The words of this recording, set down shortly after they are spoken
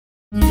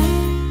Hey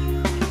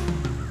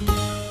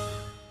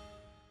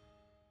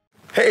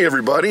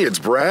everybody, it's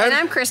Brad. And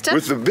I'm Christa.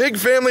 With the Big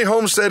Family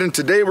Homestead, and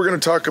today we're going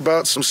to talk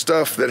about some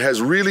stuff that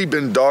has really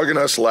been dogging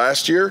us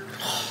last year.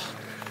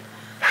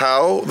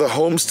 How the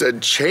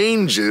homestead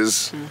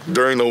changes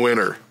during the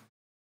winter.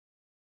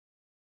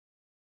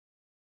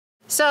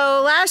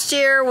 So last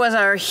year was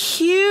a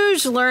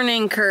huge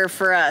learning curve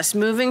for us,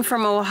 moving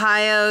from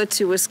Ohio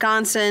to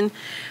Wisconsin.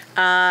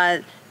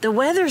 The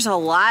weather's a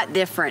lot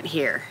different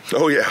here.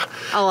 Oh yeah.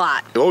 A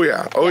lot. Oh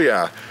yeah, oh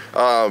yeah.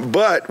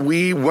 But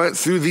we went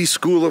through the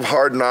school of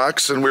hard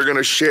knocks, and we're going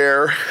to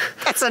share.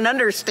 That's an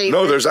understatement.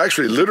 No, there's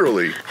actually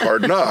literally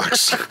hard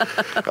knocks.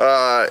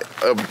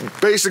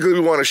 Basically,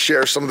 we want to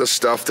share some of the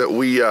stuff that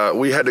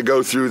we had to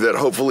go through that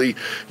hopefully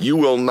you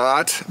will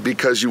not,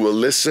 because you will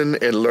listen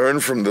and learn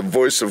from the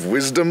voice of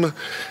wisdom.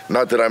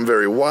 Not that I'm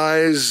very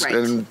wise,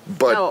 right.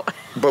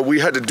 But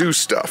we had to do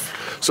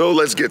stuff. So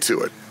let's get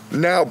to it.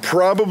 Now,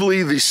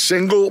 probably the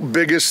single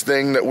biggest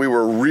thing that we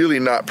were really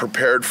not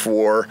prepared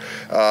for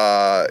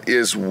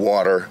is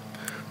water.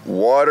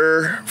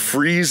 Water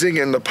freezing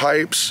in the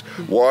pipes,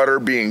 water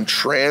being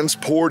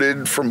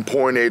transported from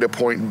point A to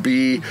point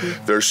B.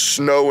 There's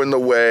snow in the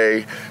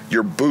way.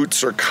 Your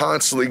boots are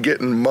constantly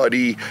getting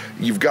muddy.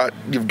 You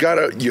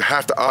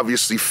have to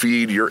obviously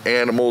feed your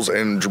animals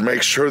and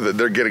make sure that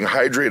they're getting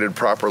hydrated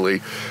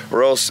properly,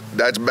 or else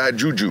that's bad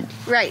juju.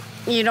 Right.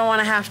 You don't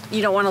want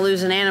to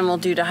lose an animal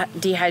due to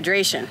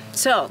dehydration.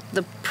 So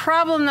the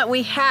problem that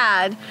we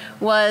had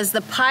was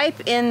the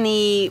pipe in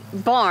the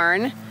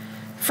barn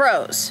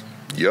froze.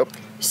 Yep.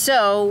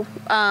 So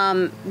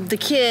the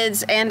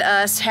kids and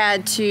us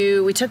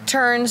we took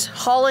turns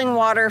hauling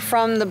water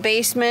from the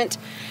basement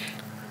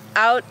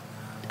out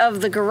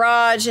of the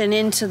garage and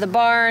into the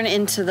barn,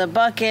 into the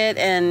bucket,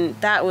 and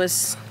that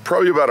was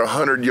probably about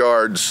 100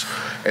 yards,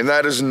 and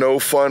that is no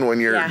fun when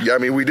you're, I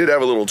mean, we did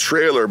have a little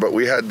trailer, but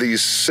we had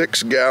these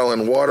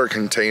 6-gallon water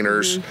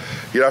containers.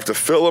 You'd have to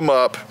fill them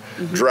up,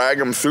 drag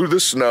them through the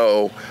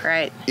snow,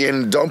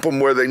 and dump them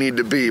where they need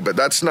to be. But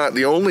that's not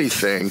the only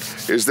thing,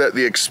 is that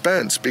the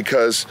expense,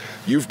 because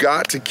you've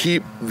got to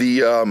keep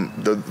the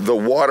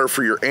water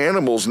for your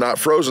animals not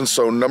frozen.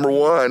 So number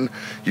one,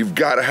 you've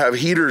got to have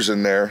heaters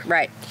in there.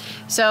 Right.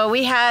 So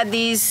we had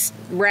these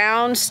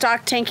round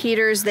stock tank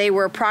heaters. They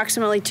were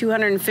approximately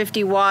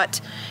 250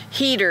 watt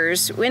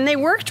heaters, and they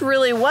worked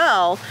really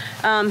well.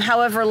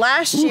 However,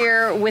 last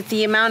year, with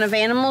the amount of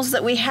animals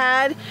that we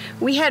had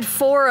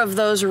 4 of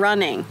those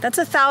running. That's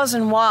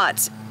 1,000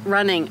 watts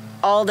running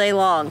all day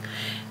long.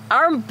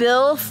 Our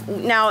bill,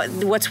 now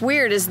what's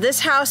weird is this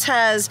house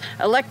has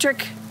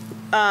electric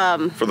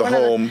for the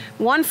home.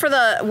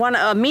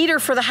 A meter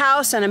for the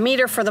house and a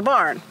meter for the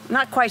barn.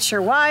 Not quite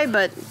sure why,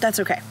 but that's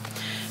okay.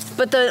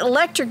 But the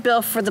electric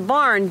bill for the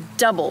barn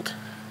doubled.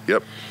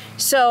 Yep.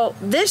 So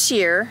this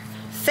year,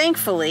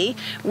 thankfully,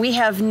 we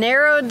have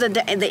narrowed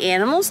the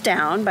animals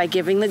down by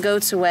giving the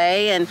goats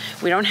away, and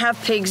we don't have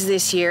pigs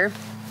this year.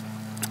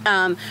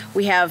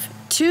 We have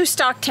 2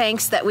 stock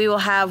tanks that we will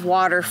have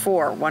water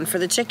for, one for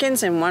the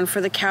chickens and one for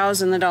the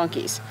cows and the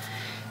donkeys.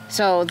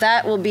 So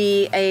that will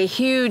be a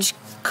huge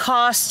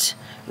cost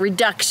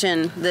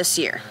reduction this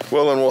year.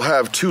 Well, and we'll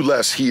have 2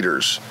 less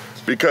heaters,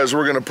 because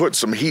we're going to put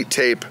some heat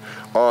tape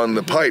on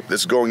the pipe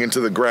that's going into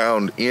the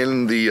ground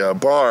in the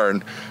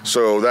barn,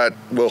 so that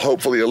will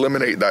hopefully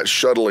eliminate that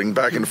shuttling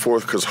back and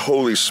forth, because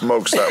holy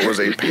smokes, that was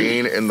a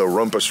pain in the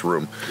rumpus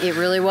room. It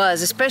really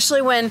was,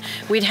 especially when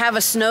we'd have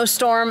a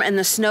snowstorm and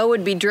the snow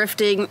would be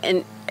drifting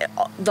and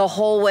the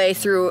whole way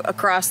through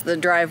across the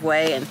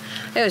driveway, and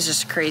it was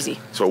just crazy.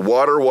 So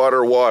water,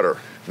 water, water.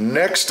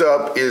 Next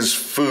up is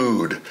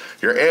food.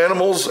 Your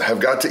animals have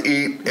got to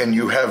eat, and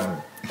you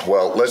have,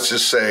 well, let's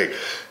just say,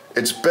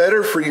 it's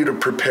better for you to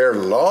prepare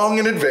long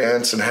in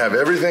advance and have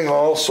everything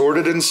all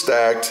sorted and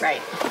stacked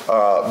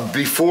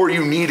before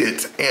you need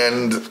it,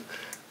 and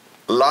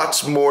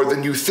lots more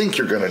than you think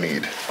you're going to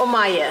need. Oh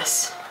my,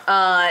 yes.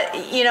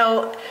 You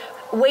know,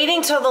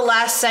 waiting till the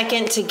last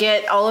second to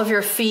get all of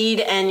your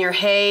feed and your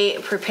hay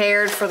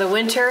prepared for the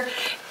winter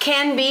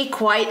can be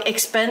quite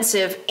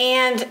expensive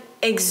and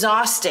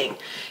exhausting.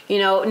 You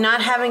know,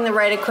 not having the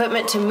right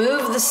equipment to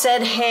move the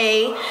said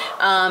hay,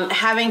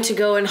 having to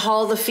go and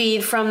haul the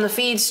feed from the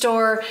feed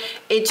store,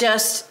 it's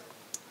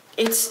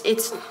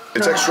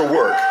extra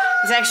work.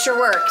 It's extra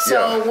work.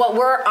 So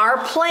our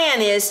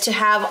plan is to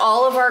have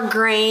all of our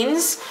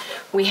grains.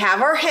 We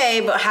have our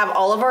hay, but have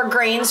all of our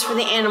grains for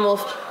the animal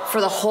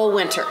for the whole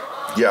winter.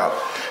 Yeah,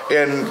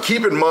 and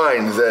keep in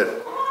mind that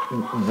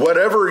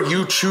whatever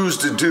you choose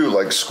to do,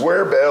 like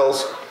square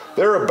bales,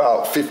 they're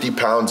about 50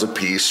 pounds a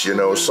piece, you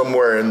know,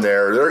 somewhere in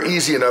there. They're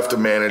easy enough to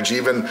manage.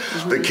 Even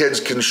the kids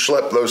can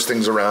schlep those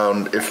things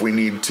around if we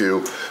need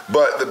to.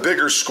 But the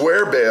bigger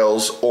square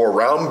bales or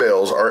round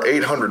bales are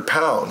 800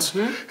 pounds.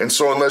 And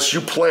so unless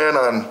you plan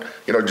on,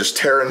 you know, just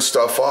tearing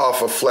stuff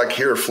off, a fleck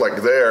here, a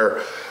fleck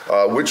there,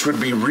 which would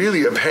be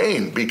really a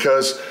pain,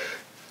 because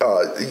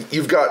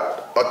you've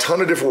got a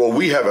ton of different, well,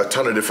 we have a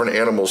ton of different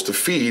animals to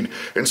feed.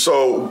 And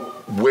so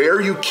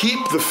where you keep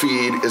the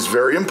feed is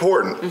very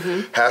important.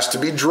 Has to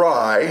be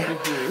dry,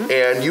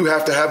 and you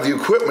have to have the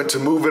equipment to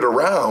move it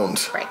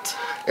around. Right.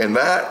 And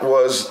that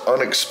was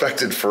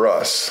unexpected for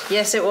us.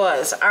 Yes, it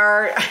was.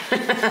 Our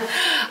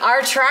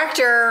our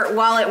tractor,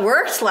 while it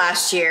worked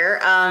last year,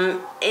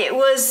 it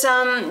was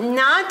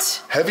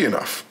not Heavy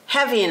enough.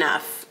 heavy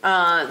enough.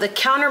 The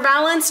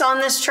counterbalance on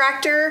this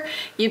tractor,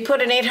 you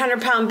put an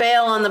 800-pound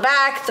bale on the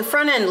back, the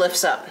front end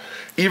lifts up.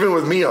 Even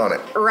with me on it.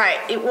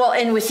 Right. Well,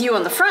 and with you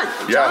on the front.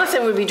 Yeah.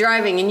 Jonathan would be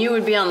driving and you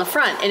would be on the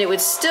front, and it would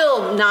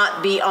still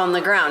not be on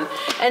the ground.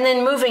 And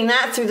then moving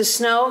that through the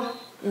snow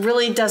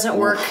really doesn't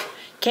work.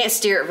 Can't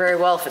steer it very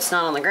well if it's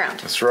not on the ground.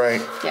 That's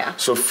right. Yeah.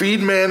 So feed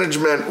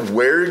management,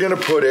 where you're going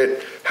to put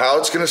it, how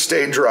it's going to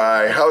stay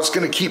dry, how it's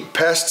going to keep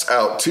pests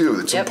out too.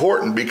 It's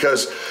important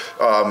because,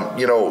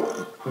 you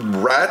know,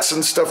 rats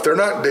and stuff, they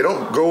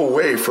don't go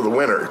away for the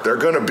winter. They're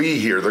going to be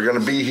here. They're going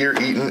to be here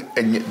eating,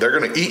 and they're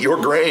going to eat your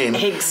grain.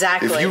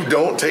 Exactly. If you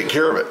don't take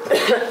care of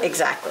it.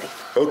 Exactly.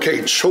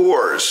 Okay,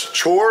 chores.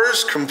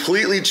 Chores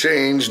completely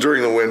changed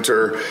during the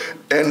winter.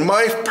 And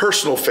my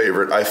personal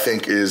favorite, I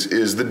think,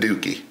 is the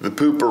dookie, the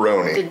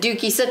pooperoni. The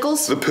dookie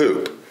sickles? The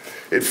poop.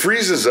 It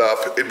freezes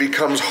up. It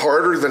becomes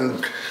harder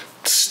than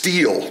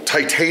steel,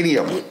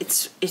 titanium.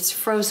 It's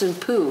frozen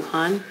poo,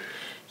 hon.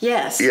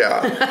 Yes.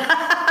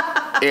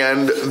 Yeah.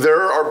 And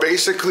there are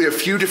basically a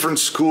few different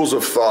schools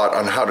of thought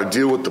on how to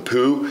deal with the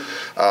poo.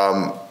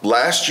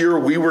 Last year,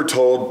 we were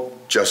told,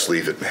 just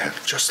leave it, man.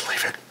 Just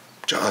leave it.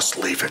 Just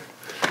leave it.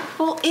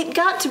 Well, it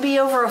got to be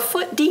over a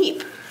foot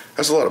deep.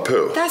 That's a lot of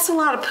poo. That's a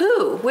lot of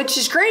poo, which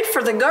is great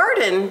for the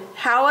garden.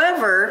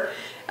 However,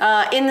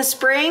 in the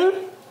spring,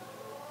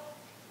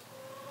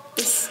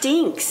 it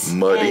stinks.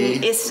 Muddy,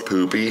 and it's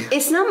poopy.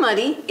 It's not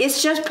muddy.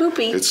 It's just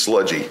poopy. It's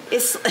sludgy.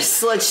 It's a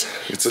sludge.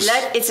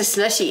 It's a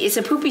slushy. It's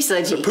a poopy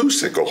sludgy. It's a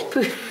poo-sickle.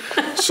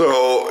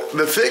 So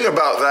the thing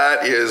about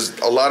that is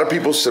a lot of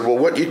people said, well,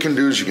 what you can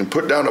do is you can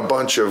put down a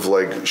bunch of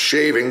like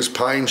shavings,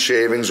 pine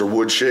shavings or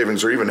wood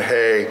shavings or even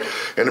hay,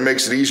 and it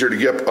makes it easier to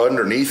get up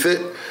underneath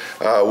it,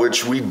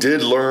 which we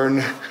did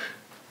learn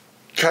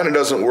kind of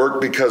doesn't work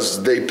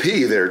because they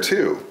pee there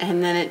too.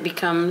 And then it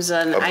becomes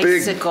an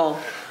icicle.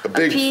 A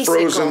big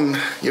frozen,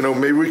 you know,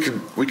 maybe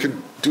we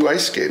could do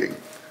ice skating,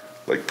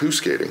 like poo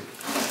skating.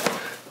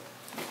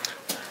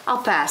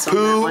 I'll pass on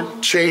that one.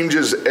 Poo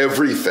changes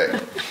everything.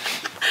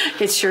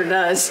 It sure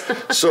does.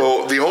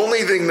 So the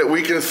only thing that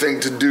we can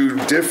think to do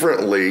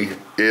differently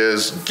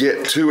is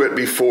get to it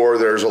before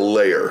there's a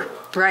layer.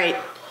 Right.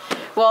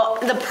 Well,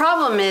 the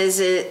problem is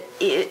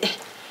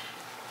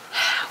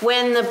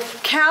when the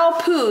cow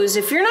poos,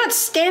 if you're not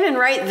standing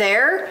right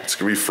there, it's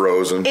gonna be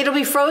frozen. It'll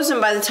be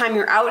frozen by the time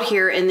you're out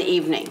here in the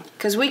evening.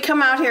 Because we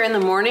come out here in the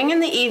morning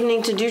and the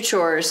evening to do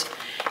chores,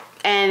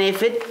 and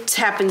if it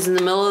happens in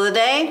the middle of the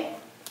day,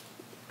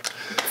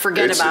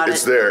 forget about it.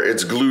 It's there.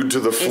 It's glued to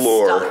the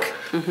floor. It's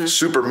stuck.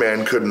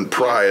 Superman couldn't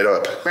pry it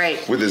up.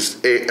 Right. With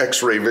his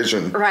X-ray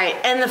vision. Right,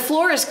 and the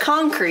floor is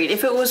concrete.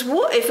 If it was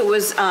wood, if it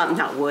was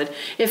not wood,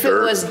 if it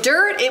was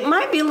dirt, it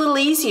might be a little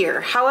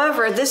easier.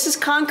 However, this is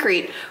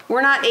concrete.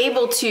 We're not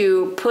able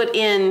to put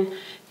in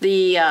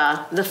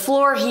the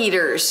floor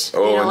heaters,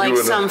 like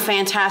some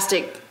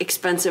fantastic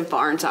expensive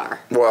barns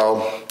are.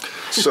 Well,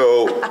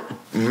 so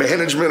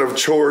management of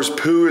chores,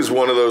 poo is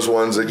one of those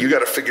ones that you got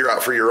to figure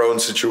out for your own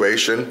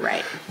situation.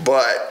 Right.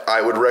 But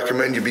I would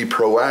recommend you be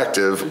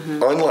proactive,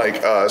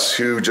 unlike us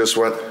who just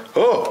went,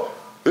 oh,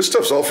 this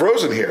stuff's all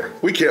frozen here.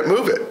 We can't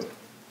move it.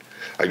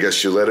 I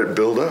guess you let it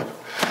build up.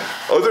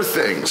 Other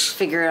things.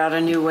 Figure out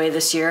a new way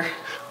this year.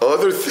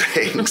 Other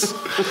things,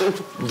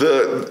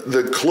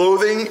 the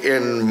clothing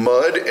in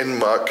mud and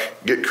muck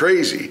get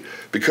crazy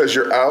because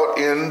you're out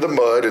in the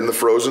mud and the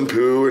frozen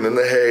poo and in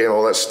the hay and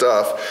all that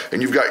stuff,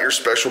 and you've got your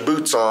special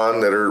boots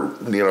on that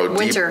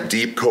are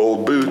deep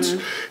cold boots,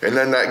 and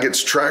then that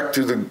gets tracked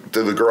to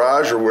the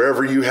garage or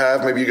wherever you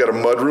have. Maybe you got a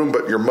mud room,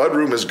 but your mud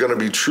room is going to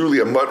be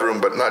truly a mud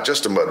room, but not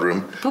just a mud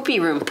room.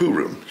 Poopy room. A poo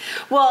room.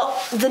 Well,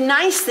 the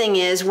nice thing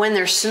is when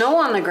there's snow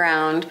on the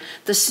ground,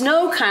 the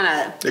snow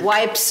kind of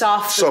wipes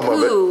off the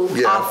poo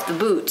off the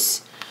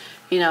boots.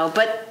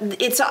 But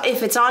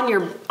if it's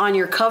on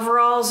your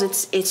coveralls,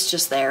 it's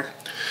just there.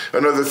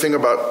 Another thing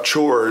about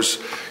chores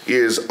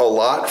is a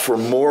lot for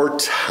more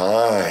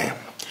time.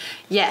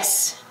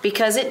 Yes,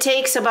 because it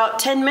takes about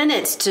 10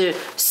 minutes to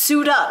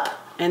suit up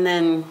and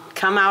then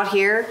come out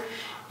here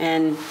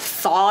and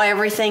thaw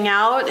everything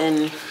out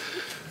and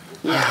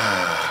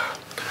yeah.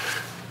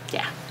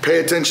 Pay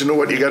attention to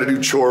what you got to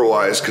do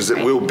chore-wise because it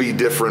will be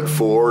different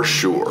for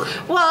sure.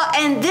 Well,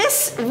 and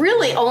this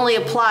really only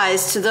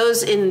applies to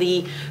those in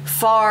the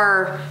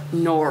far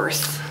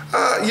north.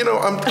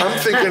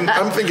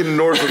 I'm thinking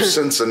north of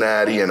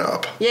Cincinnati and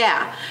up.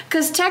 Yeah,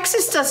 because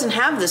Texas doesn't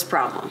have this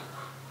problem.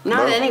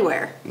 Not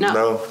anywhere.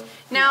 No.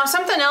 Now,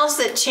 something else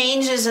that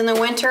changes in the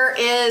winter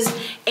is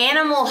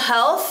animal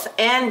health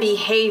and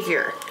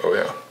behavior. Oh,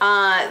 yeah.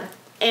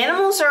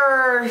 Animals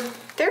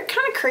they're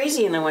kind of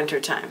crazy in the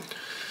wintertime.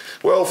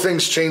 Well,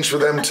 things change for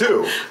them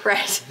too.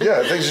 Right.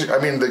 Yeah, I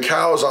mean, the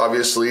cows,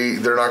 obviously,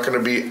 they're not going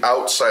to be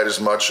outside as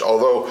much,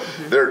 although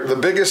they're the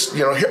biggest,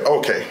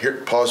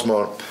 here, pause a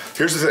moment.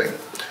 Here's the thing.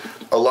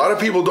 A lot of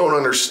people don't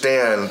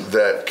understand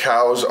that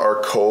cows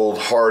are cold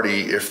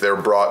hardy if they're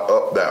brought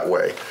up that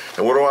way.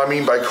 And what do I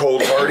mean by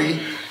cold hardy?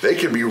 They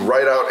can be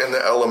right out in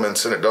the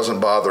elements and it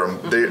doesn't bother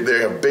them. They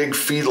have big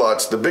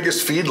feedlots. The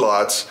biggest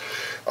feedlots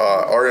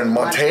are in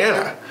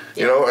Montana,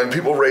 and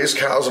people raise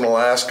cows in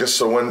Alaska.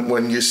 So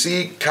when you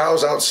see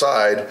cows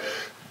outside,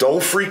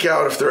 don't freak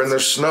out if they're in their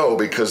snow,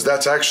 because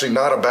that's actually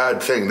not a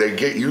bad thing. They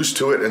get used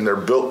to it and they're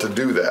built to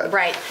do that.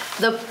 Right.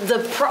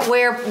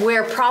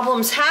 Where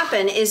problems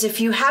happen is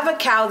if you have a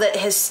cow that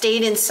has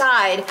stayed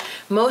inside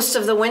most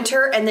of the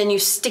winter and then you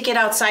stick it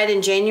outside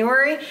in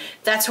January,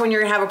 that's when you're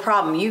going to have a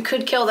problem. You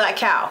could kill that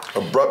cow.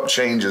 Abrupt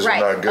changes are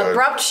not good.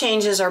 Abrupt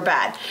changes are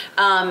bad.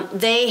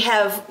 They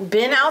have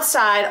been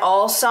outside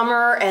all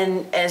summer,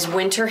 and as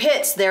winter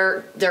hits,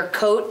 their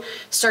coat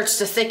starts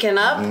to thicken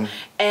up,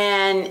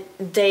 and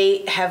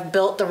they have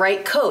built the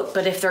right coat.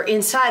 But if they're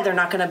inside, they're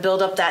not going to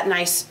build up that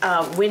nice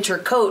winter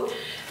coat,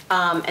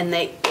 and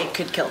it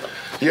could kill them.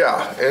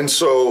 Yeah, and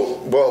so,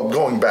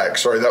 going back,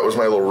 sorry, that was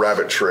my little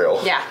rabbit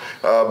trail. Yeah.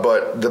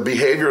 But the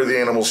behavior of the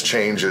animals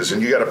changes,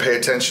 and you got to pay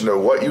attention to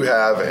what you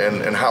have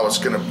and how it's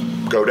going to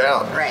go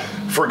down. Right.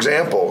 For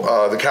example,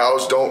 the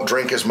cows don't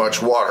drink as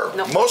much water.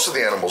 Nope. Most of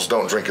the animals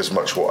don't drink as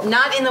much water.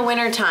 Not in the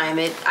wintertime.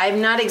 I'm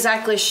not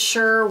exactly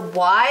sure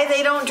why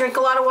they don't drink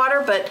a lot of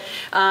water, but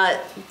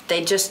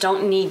they just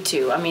don't need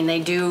to. I mean, they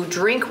do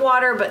drink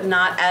water, but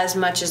not as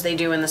much as they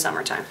do in the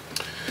summertime.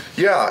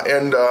 Yeah,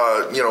 and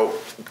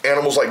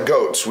animals like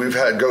goats. We've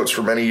had goats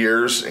for many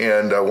years,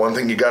 and one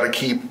thing you got to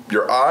keep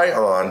your eye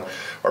on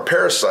are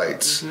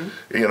parasites.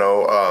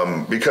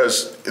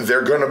 Because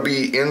they're going to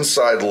be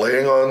inside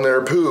laying on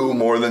their poo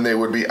more than they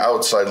would be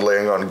outside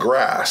laying on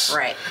grass.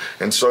 Right.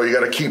 And so you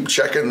got to keep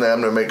checking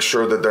them to make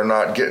sure that they're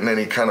not getting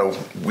any kind of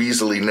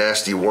weaselly,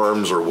 nasty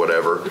worms or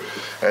whatever.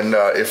 And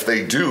if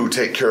they do,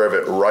 take care of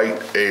it right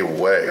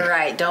away.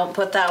 Right. Don't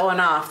put that one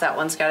off. That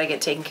one's got to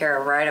get taken care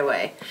of right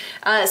away.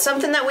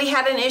 Something that we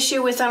had an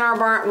issue with in our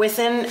barn,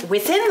 within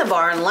the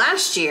barn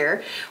last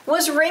year,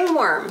 was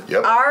ringworm.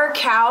 Yep. Our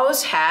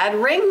cows had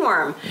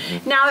ringworm.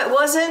 Now, it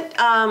wasn't.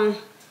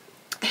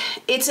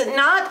 It's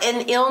not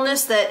an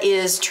illness that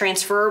is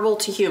transferable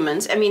to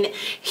humans. I mean,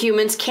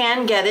 humans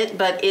can get it,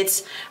 but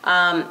it's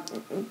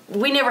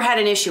we never had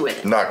an issue with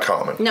it. Not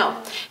common. No,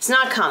 it's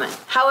not common.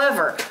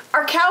 However,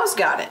 our cows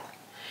got it,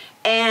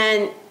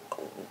 and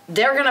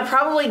they're going to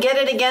probably get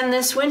it again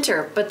this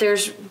winter. But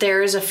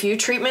there's a few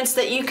treatments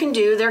that you can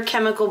do. They're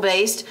chemical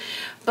based,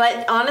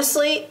 but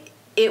honestly,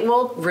 it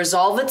will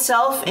resolve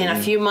itself in a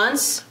few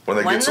months when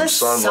the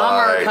sunlight,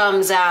 summer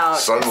comes out.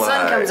 Sunlight. The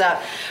sun comes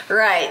out.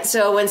 Right.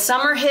 So when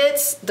summer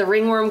hits, the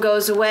ringworm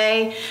goes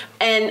away.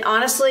 And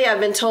honestly, I've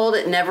been told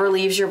it never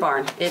leaves your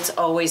barn. It's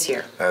always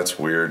here. That's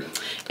weird.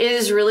 It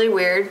is really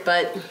weird,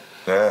 but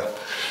yeah.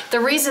 The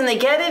reason they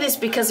get it is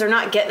because they're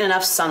not getting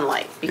enough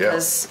sunlight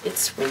because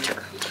it's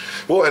winter.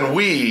 Well, and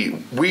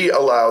we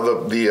allow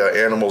the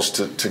animals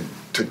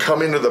to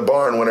come into the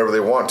barn whenever they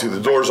want to. The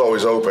door's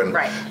always open,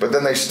 right. But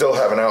then they still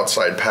have an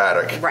outside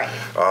paddock. Right.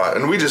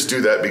 And we just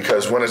do that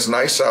because when it's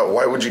nice out,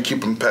 why would you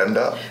keep them penned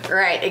up?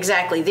 Right,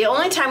 exactly. The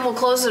only time we'll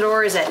close the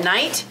door is at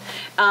night,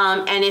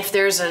 and if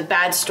there's a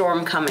bad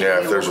storm coming. Yeah,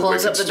 if there's we'll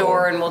close up the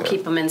door and we'll yeah.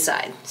 keep them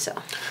inside.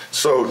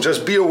 So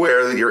just be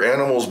aware that your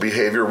animal's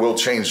behavior will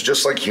change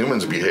just like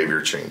humans'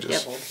 behavior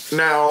changes. Yep.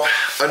 Now,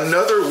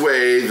 another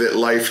way that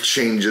life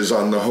changes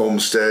on the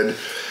homestead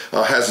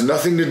has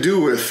nothing to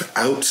do with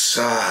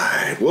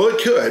outside. Well,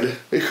 it could.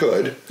 It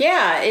could.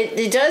 Yeah,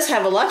 it does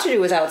have a lot to do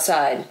with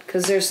outside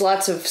because there's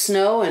lots of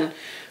snow and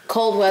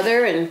cold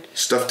weather and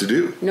stuff to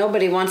do.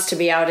 Nobody wants to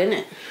be out in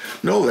it.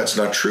 No, that's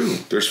not true.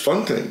 There's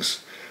fun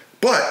things.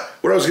 But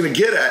what I was going to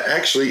get at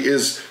actually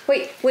is...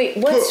 Wait,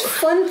 what's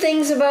fun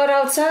things about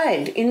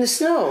outside in the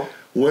snow?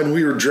 When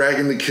we were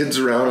dragging the kids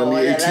around on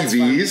the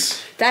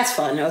ATVs. That's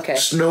fun, okay.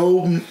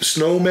 Snowman,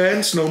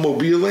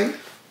 snowmobiling.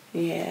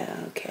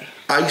 Yeah, okay.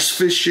 Ice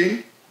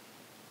fishing.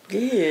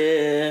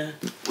 Yeah.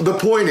 The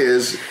point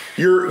is,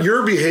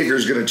 your behavior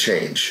is going to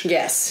change.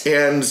 Yes.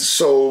 And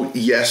so,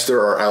 yes, there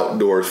are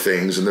outdoor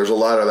things, and there's a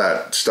lot of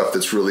that stuff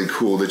that's really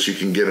cool that you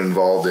can get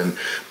involved in.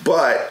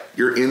 But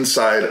you're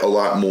inside a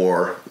lot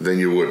more than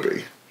you would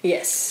be.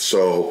 Yes.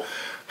 So,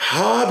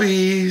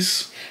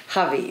 hobbies.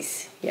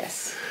 Hobbies,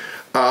 yes.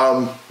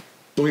 Let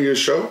me get a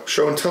show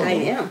and tell. I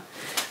am.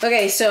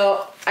 Okay,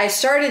 so I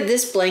started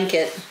this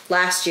blanket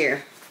last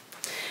year,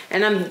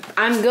 and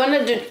I'm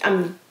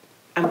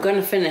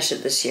gonna finish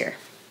it this year.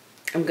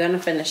 I'm gonna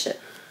finish it.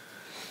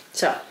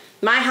 So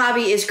my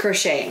hobby is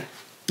crocheting.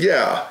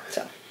 Yeah.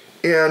 So.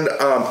 And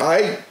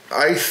I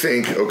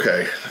think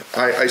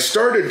I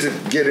started to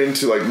get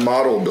into like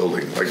model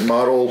building,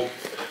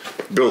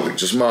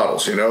 just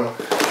models,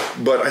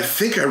 But I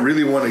think I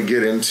really want to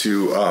get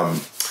into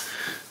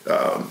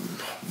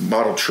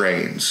model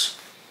trains.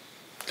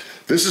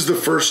 This is the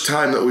first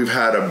time that we've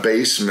had a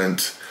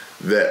basement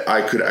that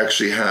I could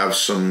actually have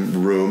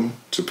some room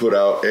to put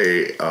out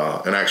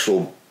an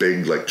actual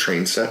big like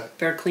train set.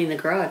 Better clean the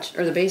garage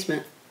or the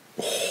basement.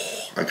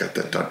 I got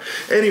that done.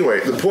 Anyway,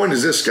 the point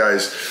is this,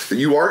 guys, that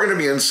you are going to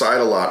be inside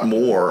a lot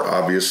more,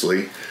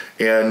 obviously,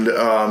 and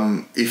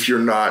if you're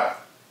not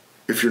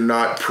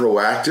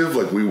proactive,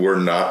 like we were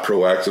not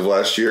proactive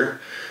last year,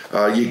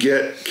 you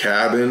get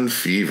cabin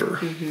fever.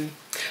 Mm-hmm.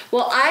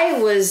 Well, I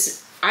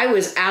was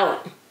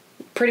out,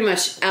 pretty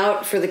much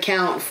out for the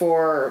count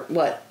for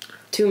what,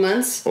 2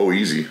 months? Oh,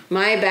 easy.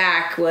 My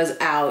back was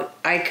out.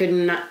 I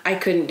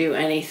couldn't do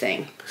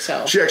anything.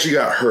 So she actually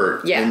got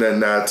hurt. Yeah. And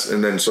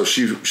then so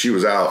she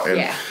was out, and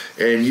yeah.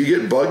 And you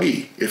get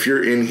buggy if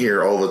you're in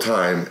here all the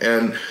time.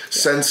 And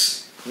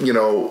since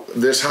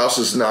this house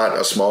is not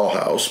a small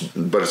house,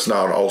 but it's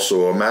not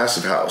also a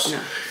massive house.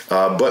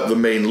 No. But the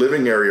main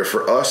living area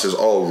for us is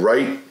all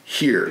right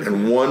here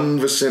in one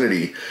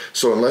vicinity.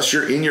 So unless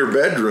you're in your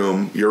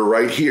bedroom, you're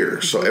right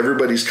here. So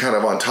everybody's kind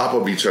of on top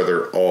of each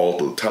other all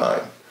the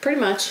time. Pretty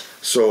much.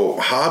 So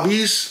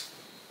hobbies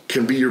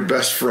can be your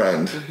best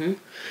friend. Mm-hmm.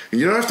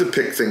 You don't have to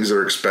pick things that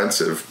are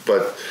expensive,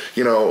 but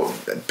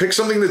pick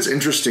something that's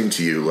interesting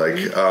to you.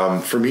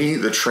 Like for me,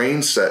 the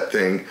train set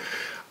thing,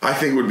 I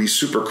think would be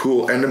super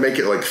cool, and to make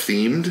it like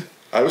themed.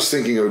 I was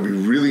thinking it would be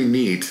really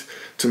neat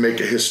to make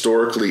a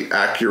historically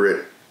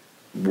accurate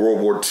World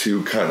War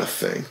II kind of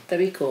thing.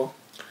 That'd be cool.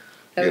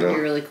 That would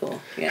be really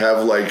cool. Yeah.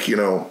 Have like,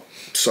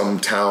 some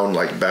town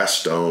like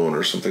Bastogne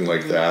or something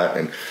like that,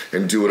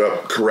 and do it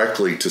up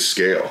correctly to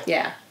scale.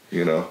 Yeah.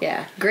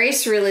 Yeah.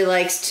 Grace really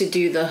likes to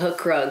do the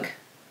hook rug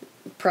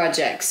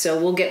projects, so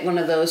we'll get one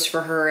of those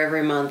for her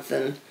every month,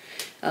 and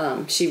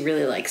she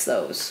really likes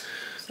those.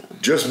 So.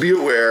 Just be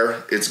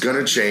aware, it's going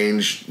to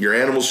change. Your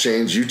animals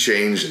change, you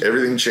change,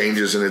 everything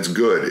changes, and it's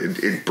good.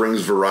 It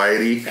brings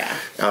variety.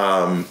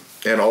 Yeah.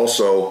 And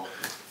also,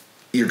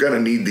 you're going to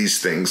need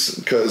these things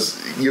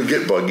because you'll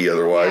get buggy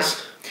otherwise.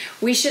 Yeah.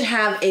 We should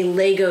have a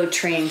Lego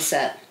train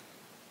set.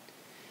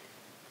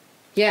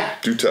 Yeah.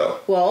 Do tell.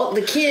 Well,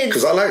 the kids...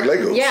 Because I like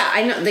Legos. Yeah,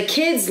 I know. The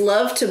kids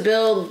love to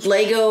build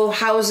Lego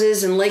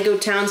houses and Lego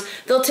towns.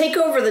 They'll take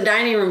over the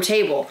dining room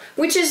table,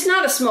 which is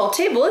not a small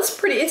table.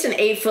 It's an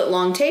 8-foot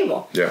long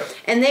table. Yeah.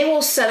 And they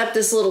will set up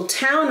this little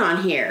town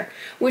on here,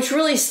 which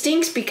really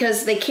stinks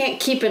because they can't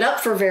keep it up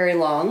for very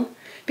long.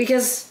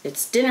 Because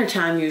it's dinner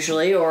time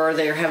usually, or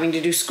they're having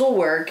to do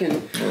schoolwork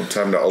and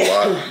time to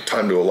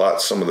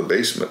allot some of the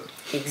basement.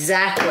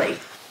 Exactly.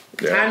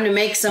 Yeah. Time to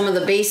make some of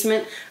the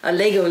basement a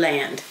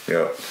Legoland.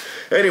 Yeah.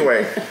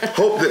 Anyway,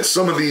 hope that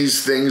some of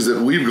these things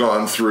that we've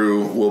gone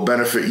through will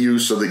benefit you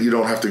so that you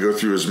don't have to go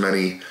through as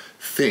many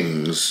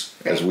things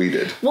as we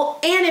did. Well,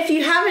 and if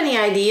you have any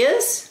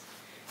ideas,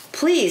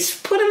 please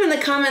put them in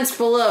the comments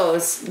below.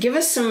 Give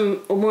us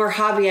some more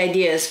hobby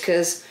ideas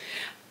because,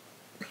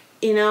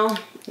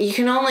 you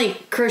can only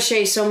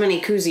crochet so many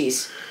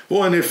koozies.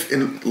 Well,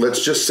 and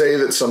let's just say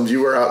that some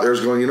viewer out there is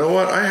going, you know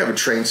what? I have a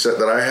train set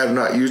that I have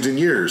not used in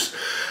years.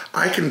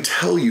 I can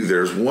tell you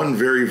there's one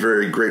very,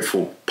 very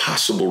grateful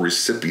possible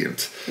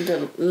recipient.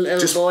 The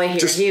little boy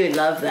here, he would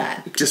love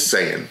that. Just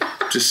saying.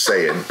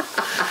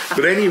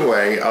 But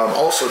anyway,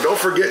 also don't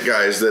forget,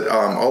 guys, that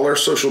all our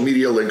social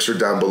media links are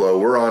down below.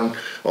 We're on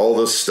all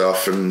this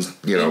stuff, and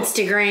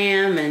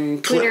Instagram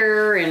and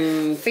Twitter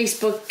and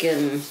Facebook,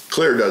 and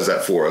Claire does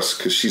that for us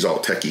because she's all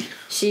techie.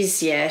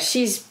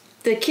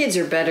 The kids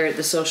are better at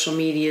the social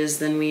medias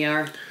than we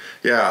are.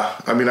 Yeah,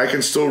 I mean, I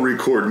can still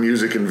record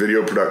music and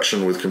video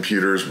production with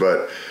computers,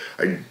 but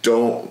I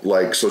don't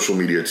like social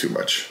media too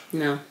much.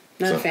 No,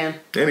 not a fan.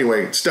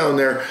 Anyway, it's down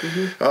there.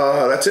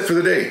 Mm-hmm. That's it for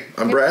the day.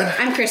 I'm Brad.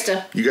 I'm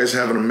Krista. You guys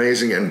have an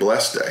amazing and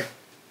blessed day.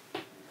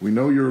 We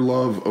know your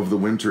love of the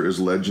winter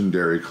is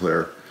legendary,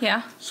 Claire.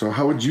 Yeah. So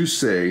how would you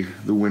say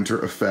the winter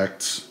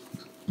affects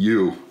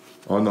you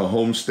on the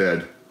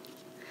homestead?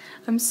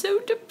 I'm so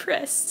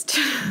depressed.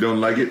 Don't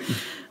like it?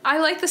 I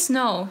like the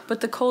snow,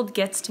 but the cold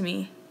gets to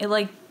me.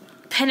 It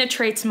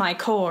penetrates my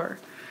core.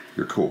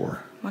 Your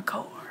core. My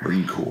core.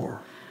 Marine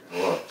core.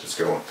 Hold on, just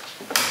go.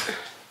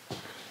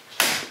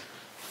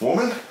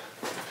 Woman,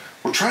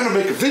 we're trying to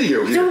make a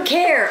video here. I don't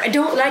care. I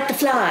don't like the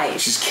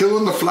flies. She's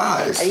killing the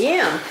flies. I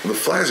am. The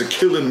flies are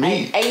killing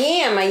me. I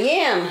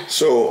am.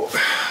 So,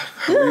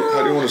 how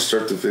do you want to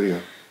start the video?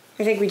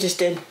 I think we just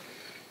did.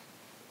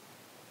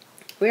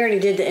 We already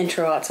did the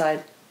intro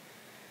outside.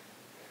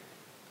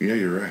 Yeah,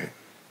 you're right.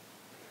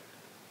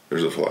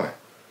 There's a fly.